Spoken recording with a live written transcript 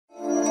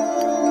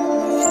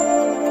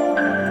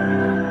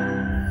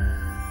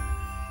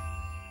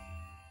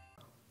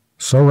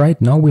So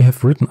right now we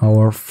have written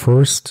our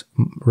first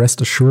rest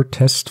assured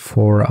test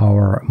for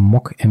our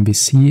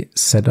MockMvc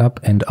setup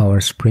and our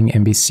Spring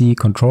MVC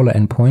controller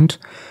endpoint,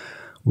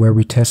 where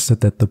we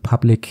tested that the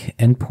public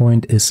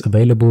endpoint is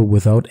available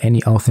without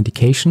any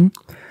authentication.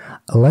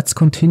 Let's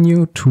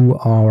continue to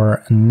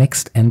our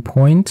next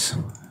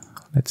endpoint.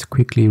 Let's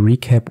quickly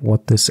recap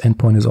what this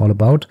endpoint is all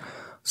about.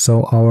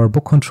 So our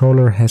book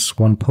controller has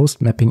one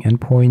post mapping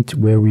endpoint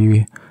where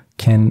we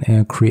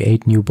can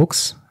create new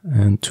books.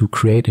 And to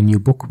create a new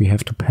book, we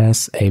have to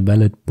pass a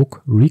valid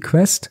book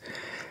request.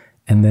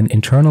 And then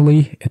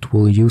internally, it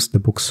will use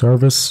the book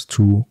service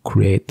to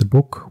create the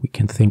book. We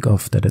can think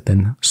of that it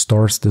then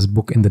stores this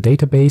book in the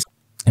database.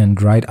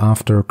 And right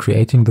after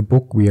creating the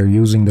book, we are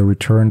using the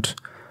returned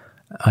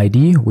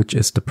ID, which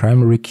is the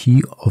primary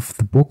key of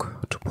the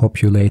book, to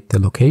populate the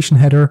location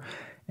header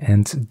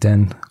and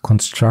then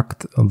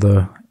construct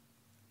the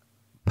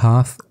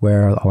path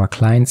where our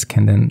clients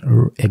can then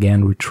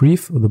again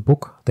retrieve the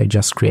book they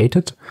just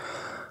created.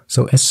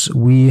 So as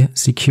we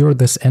secure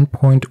this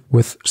endpoint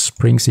with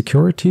Spring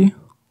Security,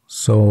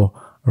 so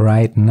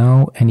right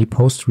now any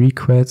post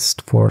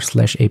request for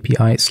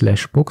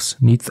 /API/books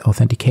needs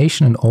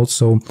authentication and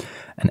also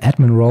an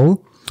admin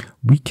role,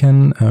 we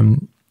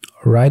can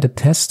write a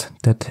test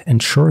that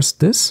ensures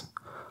this.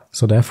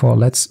 So therefore,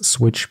 let's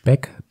switch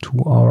back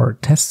to our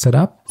test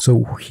setup.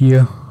 So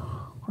here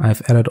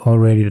I've added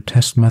already the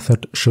test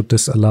method, should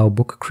this allow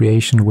book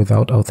creation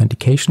without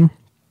authentication.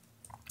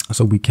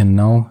 So we can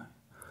now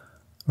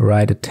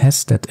write a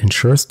test that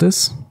ensures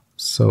this.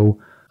 So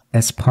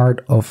as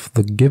part of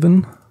the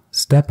given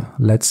step,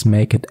 let's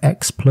make it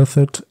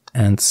explicit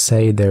and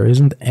say there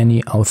isn't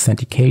any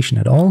authentication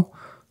at all.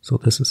 So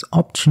this is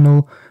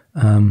optional,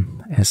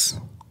 as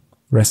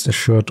rest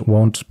assured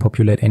won't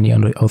populate any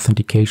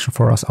authentication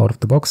for us out of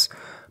the box.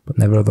 But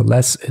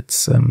nevertheless,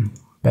 it's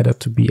better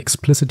to be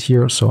explicit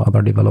here so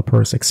other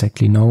developers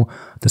exactly know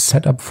the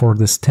setup for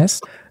this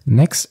test.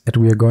 Next,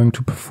 we are going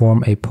to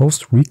perform a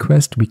post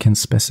request. We can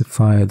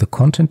specify the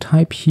content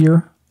type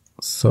here.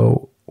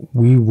 So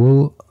we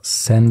will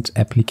send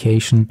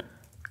application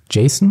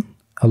JSON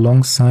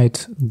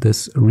alongside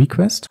this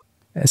request.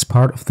 As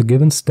part of the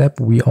given step,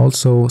 we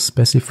also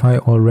specify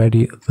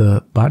already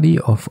the body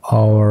of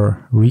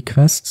our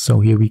request.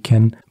 So here we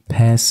can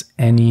pass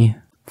any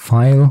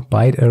file,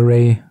 byte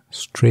array,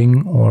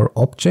 string, or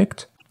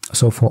object.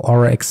 So for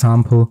our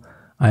example,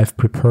 I've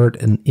prepared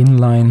an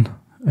inline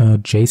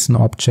JSON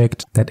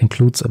object that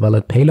includes a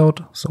valid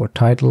payload, so a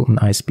title, an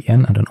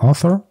ISBN, and an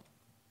author.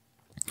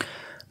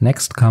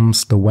 Next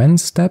comes the when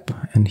step,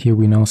 and here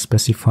we now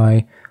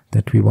specify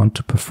that we want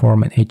to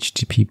perform an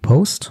HTTP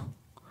post,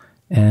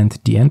 and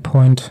the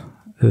endpoint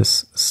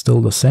is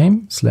still the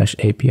same,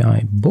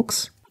 /API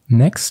books.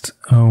 Next,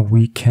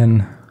 we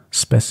can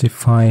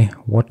specify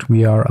what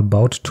we are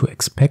about to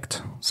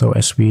expect. So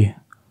as we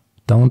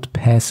don't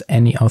pass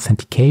any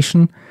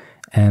authentication,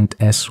 and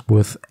as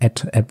with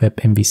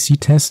 @webMVC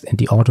test and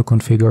the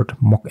auto-configured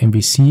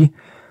MockMvc,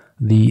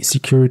 the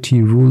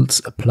security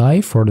rules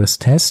apply for this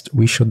test,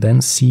 we should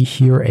then see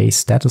here a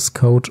status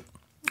code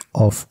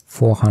of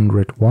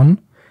 401,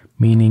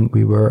 meaning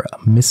we were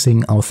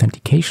missing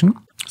authentication.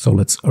 So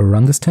let's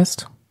run this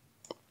test.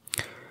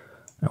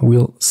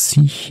 We'll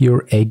see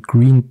here a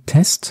green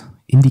test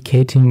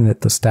indicating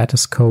that the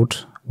status code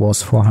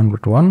was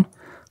 401.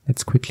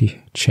 Let's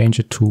quickly change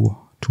it to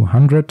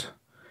 200,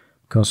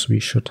 because we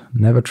should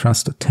never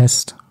trust a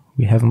test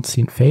we haven't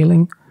seen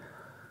failing.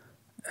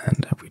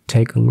 And if we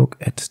take a look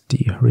at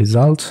the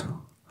result.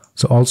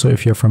 So also,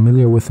 if you're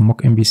familiar with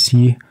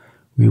MockMvc,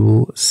 we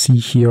will see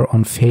here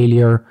on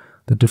failure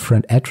the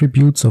different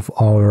attributes of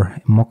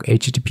our mock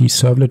HTTP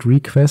servlet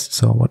request.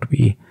 So what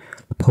we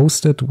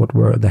posted, what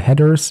were the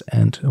headers,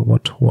 and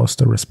what was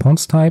the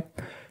response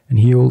type. And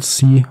here you'll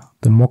see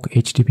the mock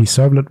HTTP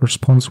servlet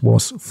response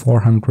was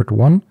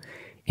 401,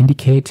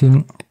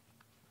 indicating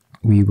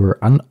we were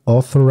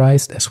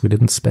unauthorized as we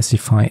didn't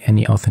specify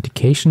any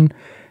authentication,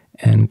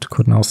 and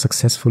could now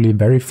successfully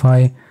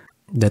verify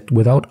that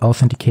without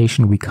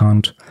authentication we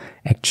can't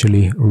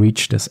actually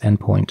reach this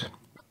endpoint.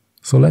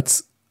 So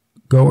let's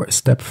go a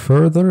step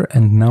further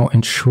and now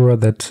ensure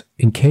that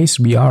in case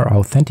we are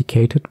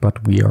authenticated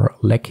but we are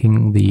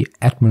lacking the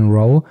admin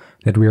role,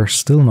 that we are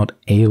still not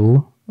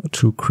able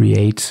to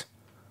create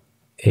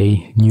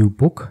a new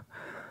book.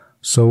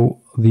 So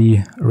the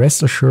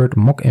rest assured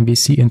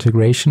MockMvc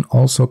integration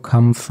also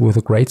comes with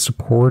a great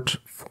support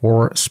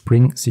for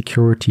Spring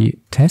Security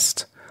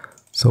Test.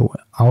 So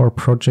our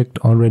project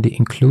already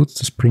includes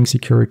the Spring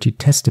Security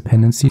Test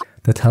dependency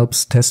that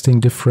helps testing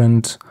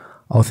different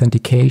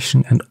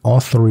authentication and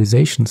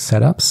authorization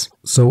setups.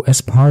 So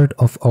as part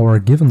of our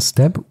given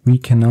step, we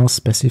can now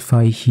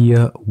specify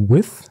here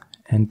with,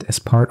 and as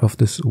part of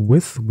this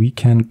with, we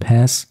can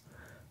pass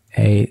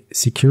a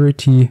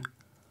security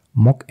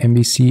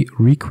MockMvc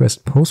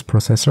request post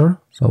processor.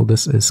 So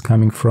this is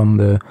coming from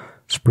the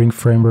Spring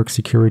Framework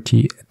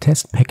Security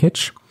Test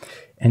package.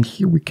 And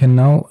here we can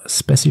now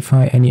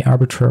specify any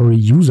arbitrary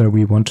user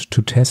we want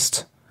to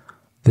test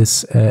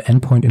this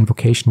endpoint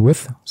invocation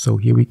with. So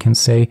here we can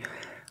say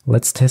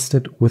Let's test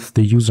it with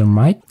the user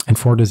mic. And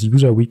for this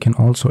user, we can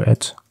also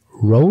add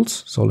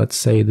roles. So let's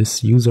say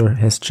this user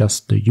has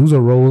just the user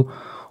role,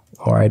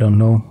 or I don't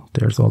know,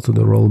 there's also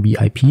the role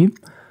VIP.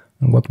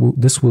 And what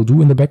this will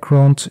do in the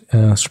background,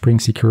 Spring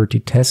Security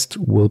Test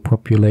will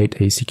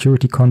populate a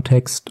security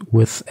context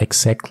with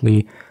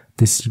exactly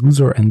this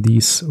user and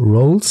these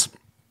roles.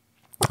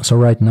 So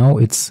right now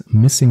it's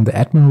missing the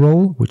admin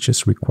role, which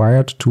is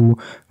required to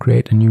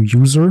create a new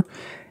user.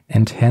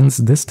 And hence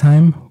this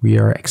time we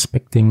are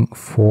expecting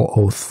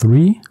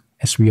 403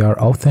 as we are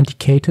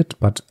authenticated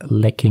but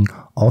lacking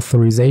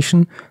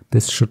authorization.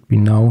 This should be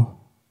now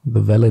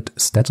the valid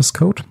status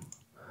code.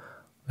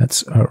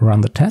 Let's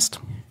run the test.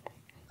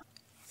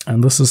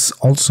 And this is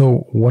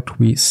also what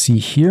we see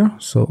here.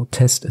 So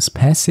test is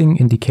passing,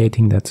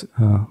 indicating that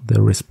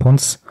the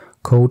response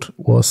code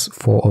was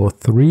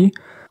 403.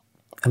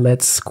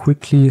 Let's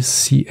quickly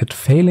see it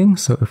failing.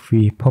 So if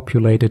we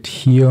populate it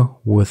here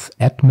with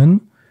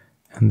admin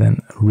and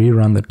then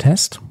rerun the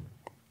test,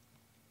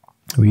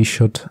 we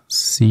should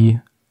see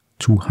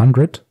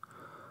 200.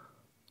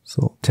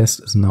 So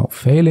test is now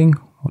failing.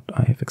 What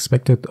I have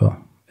expected,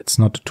 it's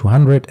not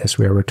 200 as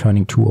we are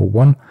returning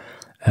 201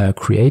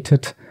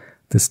 created.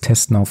 This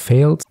test now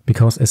failed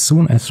because as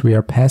soon as we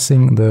are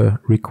passing the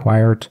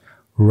required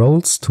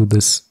roles to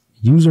this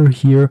user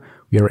here,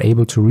 we are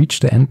able to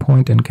reach the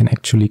endpoint and can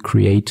actually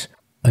create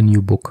a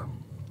new book.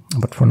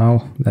 But for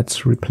now,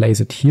 let's replace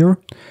it here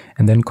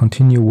and then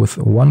continue with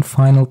one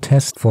final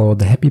test for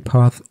the happy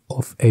path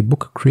of a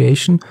book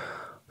creation.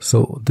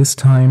 So this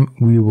time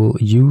we will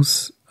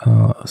use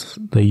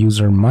the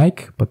user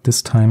mic, but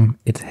this time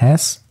it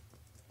has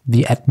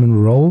the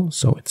admin role,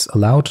 so it's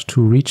allowed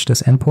to reach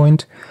this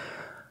endpoint.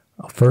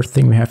 First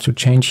thing we have to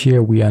change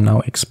here, we are now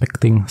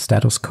expecting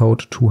status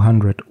code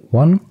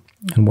 201.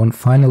 And one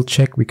final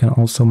check we can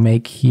also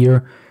make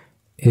here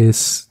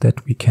is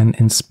that we can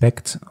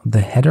inspect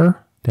the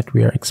header that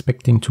we are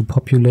expecting to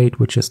populate,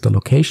 which is the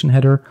location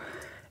header.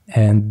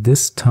 And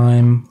this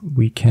time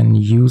we can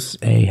use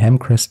a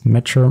Hemcrest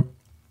matcher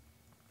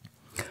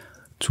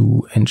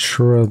to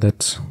ensure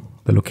that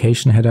the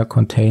location header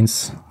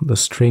contains the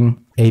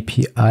string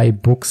API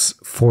books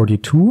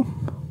 42,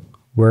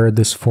 where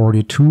this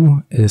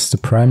 42 is the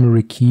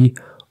primary key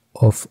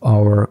of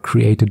our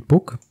created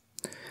book.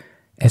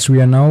 As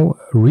we are now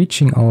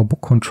reaching our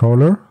book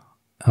controller,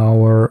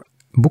 our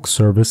book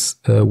service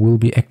will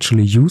be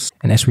actually used.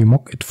 And as we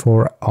mock it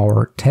for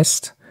our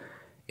test,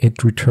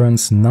 it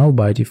returns null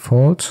by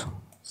default.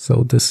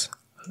 So this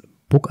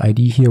book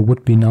ID here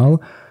would be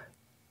null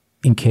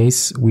in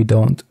case we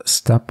don't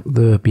stop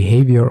the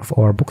behavior of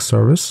our book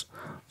service.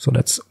 So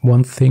that's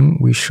one thing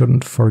we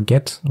shouldn't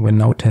forget when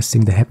now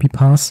testing the happy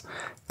path,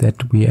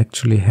 that we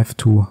actually have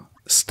to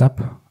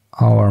stop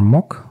our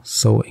mock.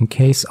 So in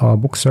case our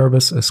book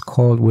service is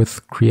called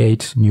with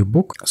create new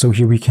book. So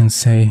here we can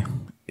say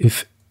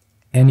if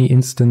any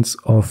instance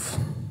of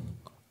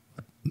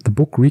the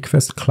book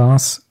request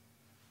class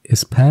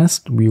is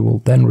passed, we will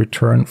then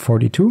return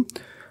 42,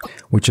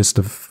 which is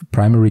the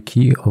primary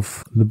key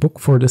of the book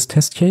for this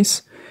test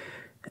case.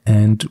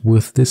 And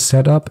with this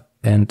setup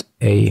and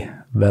a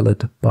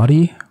valid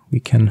body, we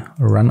can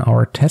run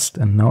our test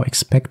and now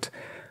expect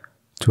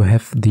to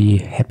have the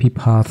happy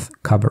path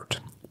covered.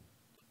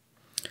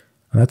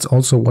 That's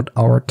also what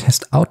our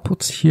test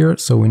outputs here.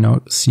 So we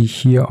now see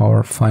here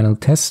our final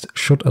test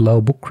should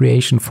allow book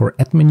creation for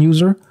admin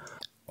user,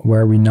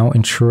 where we now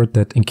ensured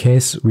that in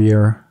case we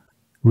are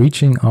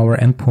reaching our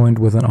endpoint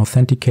with an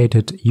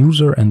authenticated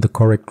user and the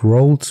correct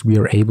roles, we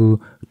are able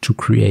to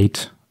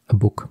create a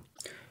book.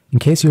 In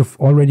case you've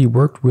already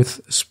worked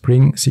with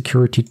Spring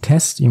Security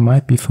Test, you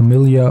might be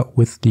familiar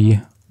with the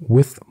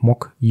with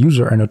mock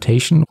user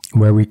annotation,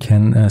 where we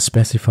can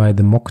specify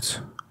the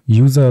mocked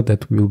user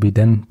that will be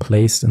then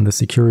placed in the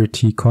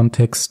security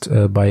context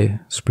by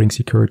Spring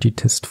Security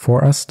Test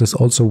for us. This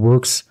also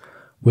works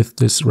with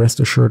this rest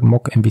assured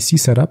MockMvc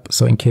setup.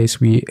 So in case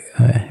we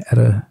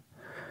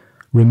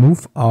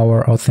remove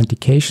our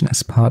authentication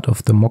as part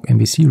of the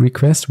MockMvc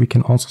request, we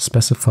can also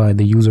specify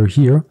the user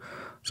here.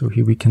 So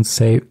here we can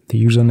say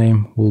the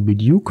username will be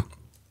Duke.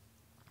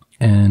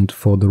 And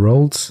for the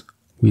roles,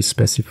 we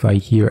specify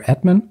here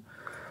admin.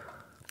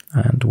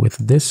 And with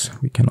this,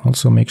 we can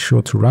also make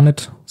sure to run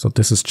it. So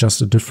this is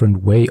just a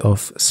different way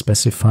of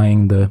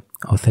specifying the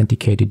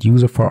authenticated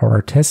user for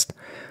our test.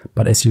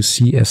 But as you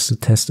see, as the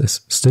test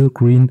is still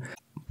green,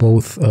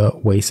 both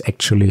ways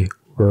actually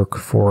work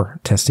for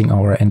testing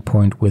our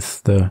endpoint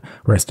with the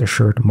rest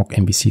assured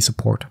MockMvc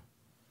support.